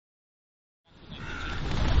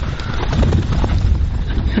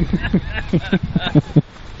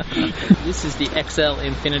This is the Xcel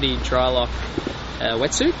Infinity Drylock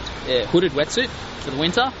wetsuit, hooded wetsuit for the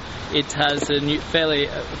winter. It has a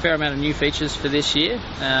fair amount of new features for this year,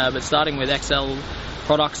 but starting with Xcel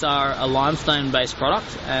products are a limestone based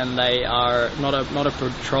product, and they are not a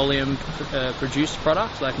petroleum produced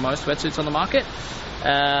product like most wetsuits on the market.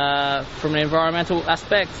 From an environmental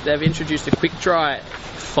aspect, they've introduced a quick dry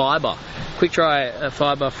fibre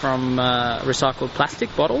from recycled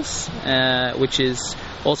plastic bottles, which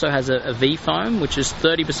also has a V foam, which is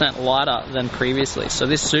 30% lighter than previously. So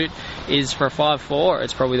this suit is for a 5'4",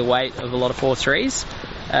 it's probably the weight of a lot of 4'3s.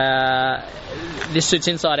 This suit's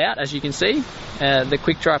inside out, as you can see. The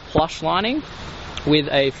quick dry plush lining with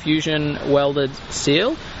a fusion welded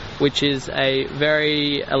seal, which is a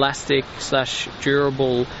very elastic /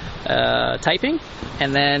 durable taping.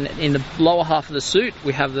 And then in the lower half of the suit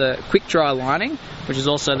we have the quick dry lining, which is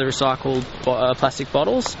also the recycled plastic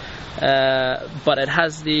bottles, but it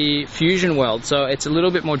has the fusion weld, so it's a little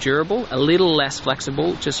bit more durable, a little less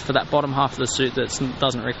flexible, just for that bottom half of the suit that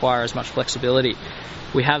doesn't require as much flexibility.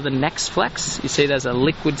 We have the Next Flex. You see there's a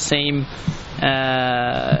liquid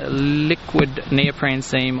neoprene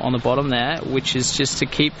seam on the bottom there, which is just to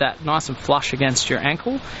keep that nice and flush against your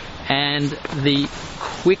ankle, and the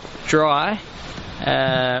quick dry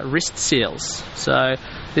wrist seals. So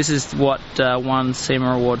this is what won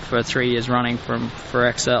SEMA award for 3 years running for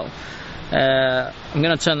Xcel. I'm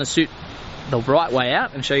going to turn the suit the right way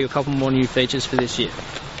out and show you a couple more new features for this year.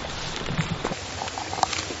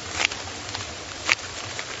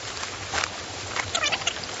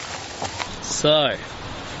 So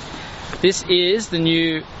this is the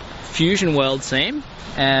new fusion weld seam.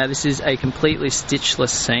 This is a completely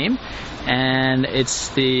stitchless seam, and it's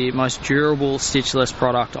the most durable stitchless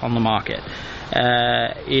product on the market.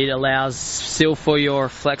 It allows still for your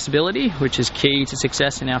flexibility, which is key to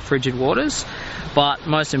success in our frigid waters, but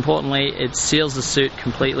most importantly it seals the suit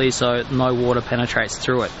completely so no water penetrates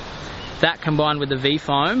through it. That combined with the V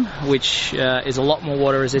foam, which is a lot more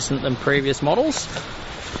water resistant than previous models,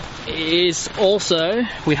 is also,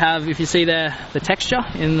 we have, if you see there, the texture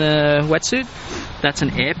in the wetsuit, that's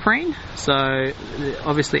an airprene. So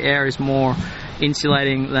obviously air is more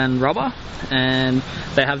insulating than rubber, and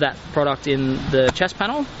they have that product in the chest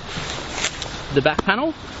panel, the back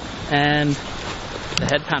panel, and the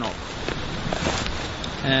head panel.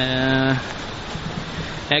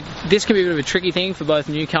 Now, this can be a bit of a tricky thing for both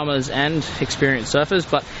newcomers and experienced surfers,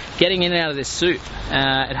 but getting in and out of this suit,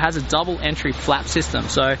 it has a double entry flap system.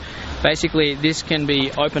 So basically this can be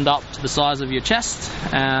opened up to the size of your chest,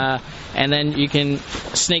 and then you can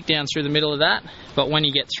sneak down through the middle of that, but when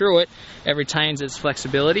you get through it, it retains its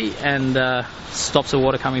flexibility and stops the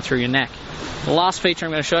water coming through your neck. The last feature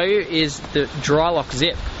I'm going to show you is the Drylock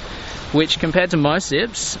zip, which compared to most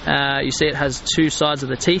zips, you see it has two sides of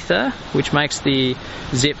the teeth there, which makes the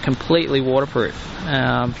zip completely waterproof,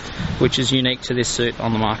 which is unique to this suit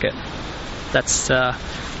on the market. That's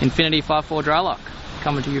Infinity 5'4" Drylock,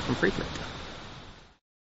 coming to you from Freeflip.